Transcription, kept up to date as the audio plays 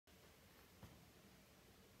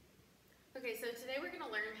Okay, so today we're going to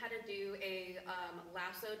learn how to do a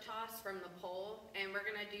lasso toss from the pole, and we're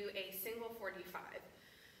going to do a single 45.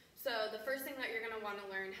 So the first thing that you're going to want to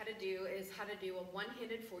learn how to do is how to do a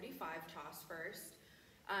one-handed 45 toss first,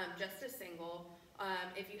 just a single.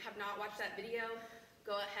 If you have not watched that video,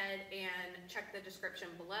 go ahead and check the description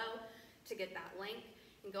below to get that link,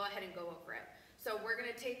 and go ahead and go over it. So we're going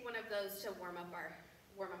to take one of those to warm up our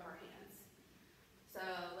hands. So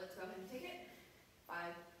let's go ahead and take it.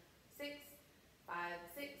 5, 6, 5,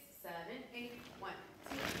 6, 7, 8. 1,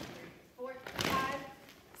 2, 3, 4, 5,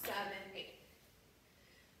 7, 8.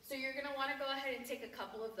 So you're going to want to go ahead and take a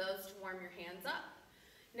couple of those to warm your hands up.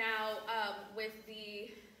 Now, with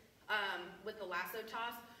the lasso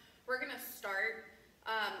toss, we're going to start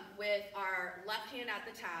with our left hand at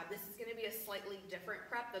the tab. This is going to be a slightly different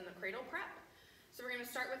prep than the cradle prep. So we're going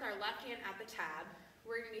to start with our left hand at the tab.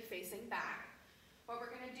 We're going to be facing back. What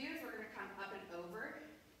we're going to do is we're going to come up and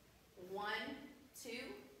over. 1, 2.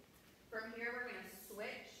 From here, we're going to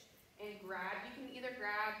switch and grab. You can either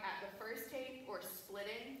grab at the first tape or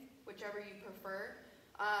splitting, whichever you prefer.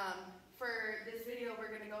 For this video, we're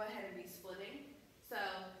going to go ahead and be splitting. So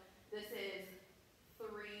this is 3,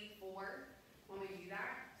 4 when we do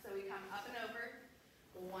that. So we come up and over.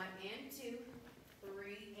 1 and 2,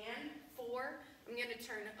 3 and 4. I'm going to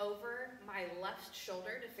turn over my left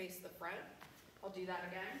shoulder to face the front. I'll do that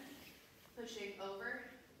again. Pushing over.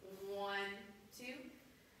 1, 2,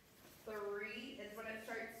 3 is when it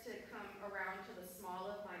starts to come around to the small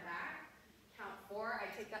of my back. Count 4.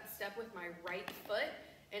 I take that step with my right foot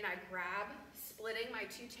and I grab, splitting my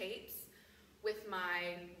 2 tapes with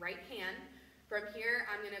my right hand. From here,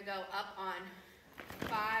 I'm going to go up on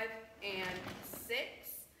 5 and 6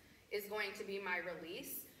 is going to be my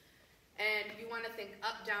release. And you want to think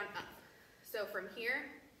up, down, up. So from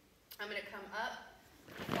here, I'm going to come up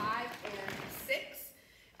 5 and 6.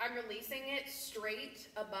 I'm releasing it straight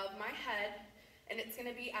above my head, and it's going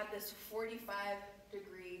to be at this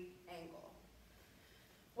 45-degree angle.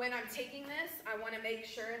 When I'm taking this, I want to make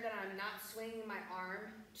sure that I'm not swinging my arm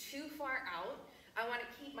too far out. I want to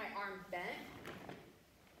keep my arm bent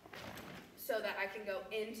so that I can go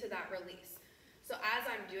into that release. So as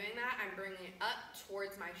I'm doing that, I'm bringing it up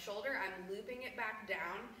towards my shoulder, I'm looping it back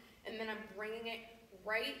down, and then I'm bringing it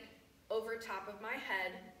right over top of my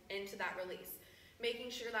head into that release.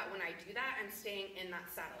 Making sure that when I do that, I'm staying in that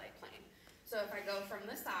satellite plane. So if I go from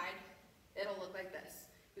the side, it'll look like this.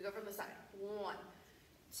 We go from the side. 1,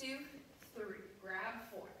 2, 3, grab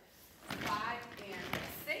 4, 5, and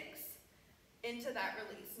 6 into that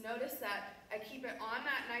release. Notice that I keep it on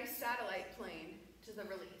that nice satellite plane to the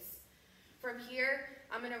release. From here,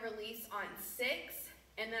 I'm going to release on 6,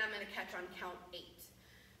 and then I'm going to catch on count 8.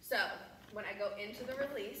 So when I go into the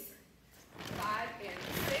release, 5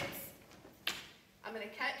 and 6, I'm going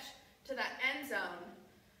to catch to that end zone,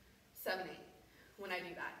 7, 8, when I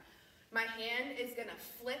do that. My hand is going to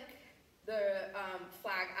flick the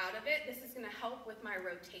flag out of it. This is going to help with my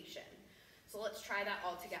rotation. So let's try that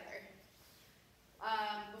all together.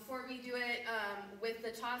 Before we do it with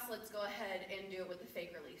the toss, let's go ahead and do it with the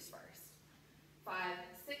fake release first. 5,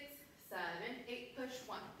 6, 7, 8, push,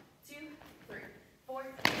 1, 2, 3, 4,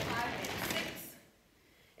 5, and 6.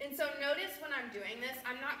 And so notice when I'm doing this,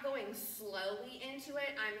 I'm not going slowly into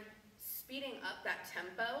it, I'm speeding up that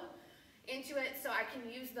tempo into it so I can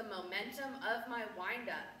use the momentum of my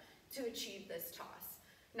windup to achieve this toss.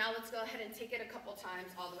 Now let's go ahead and take it a couple times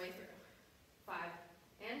all the way through. 5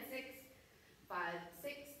 and 6, 5,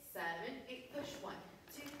 6, 7, 8, push, 1,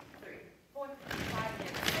 2, 3, 4, 5,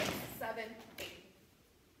 and 6, 7, 8.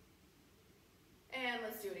 And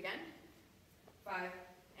let's do it again. 5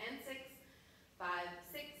 and 6, 5,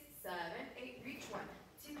 6, 7, 8, reach 1,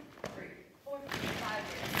 2, 3, 4, 5,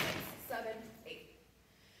 6, 7, 8.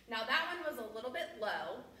 Now that one was a little bit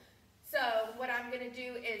low, so what I'm going to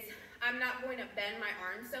do is I'm not going to bend my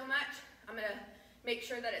arm so much. I'm going to make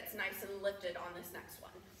sure that it's nice and lifted on this next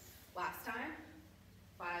one. Last time,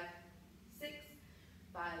 5, 6,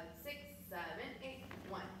 5, 6, 7, 8,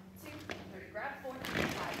 1,